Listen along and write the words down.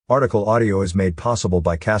Article audio is made possible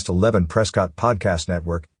by Cast 11 Prescott Podcast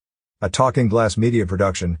Network, a Talking Glass media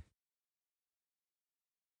production.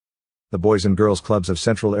 The Boys and Girls Clubs of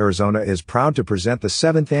Central Arizona is proud to present the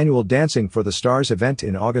 7th annual Dancing for the Stars event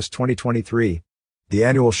in August 2023. The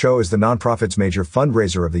annual show is the nonprofit's major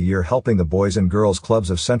fundraiser of the year, helping the Boys and Girls Clubs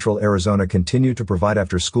of Central Arizona continue to provide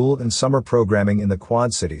after-school and summer programming in the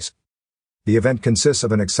Quad Cities. The event consists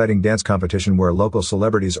of an exciting dance competition where local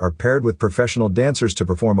celebrities are paired with professional dancers to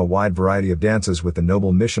perform a wide variety of dances with the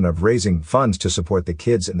noble mission of raising funds to support the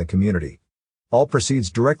kids in the community. All proceeds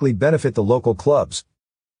directly benefit the local clubs.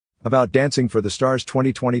 About Dancing for the Stars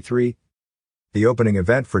 2023. The opening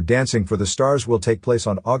event for Dancing for the Stars will take place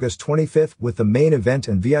on August 25th with the main event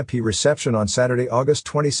and VIP reception on Saturday, August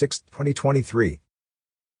 26, 2023.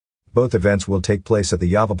 Both events will take place at the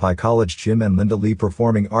Yavapai College Gym and Linda Lee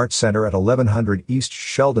Performing Arts Center at 1100 East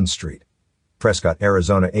Sheldon Street, Prescott,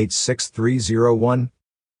 Arizona 86301.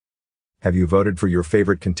 Have you voted for your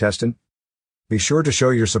favorite contestant? Be sure to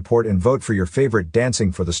show your support and vote for your favorite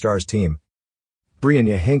Dancing for the Stars team.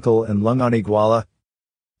 Brianna Hinkle and Lungani Gwala.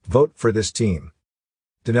 Vote for this team.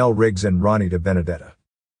 Danelle Riggs and Ronnie De Benedetta.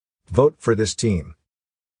 Vote for this team.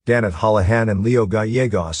 Daneth Holohan and Leo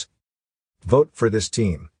Gallegos. Vote for this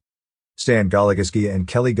team. Stan Galagaskia and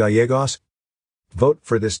Kelly Gallegos. Vote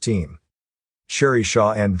for this team. Sherry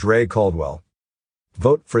Shaw and Dre Caldwell.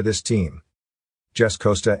 Vote for this team. Jess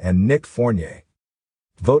Costa and Nick Fournier.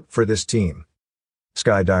 Vote for this team.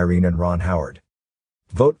 Sky Dyrene and Ron Howard.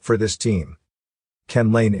 Vote for this team.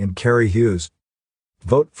 Ken Lane and Carrie Hughes.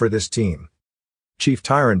 Vote for this team. Chief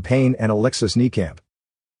Tyron Payne and Alexis Niekamp.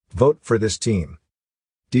 Vote for this team.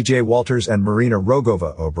 DJ Walters and Marina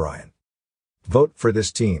Rogova O'Brien. Vote for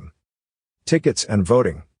this team. Tickets and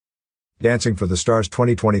voting. Dancing for the Stars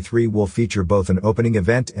 2023 will feature both an opening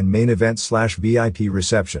event and main event/VIP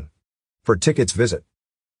reception. For tickets, visit.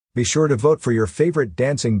 Be sure to vote for your favorite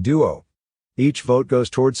dancing duo. Each vote goes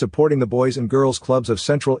towards supporting the Boys and Girls Clubs of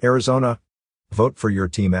Central Arizona. Vote for your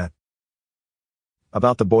team at.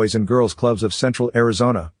 About the Boys and Girls Clubs of Central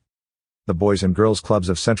Arizona. The Boys and Girls Clubs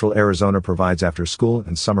of Central Arizona provides after-school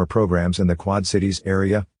and summer programs in the Quad Cities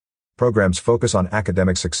area. Programs focus on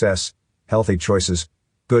academic success, healthy choices,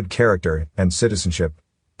 good character, and citizenship,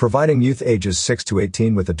 providing youth ages 6 to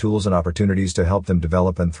 18 with the tools and opportunities to help them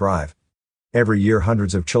develop and thrive. Every year,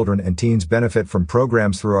 hundreds of children and teens benefit from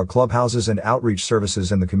programs through our clubhouses and outreach services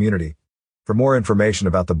in the community. For more information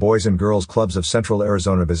about the Boys and Girls Clubs of Central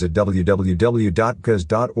Arizona, visit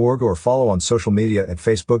www.bcas.org or follow on social media at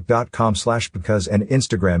facebook.com/bcas and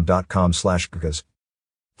instagram.com/bcas.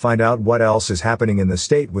 Find out what else is happening in the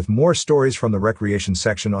state with more stories from the recreation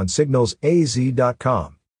section on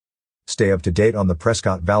signalsaz.com. Stay up to date on the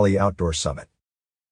Prescott Valley Outdoor Summit.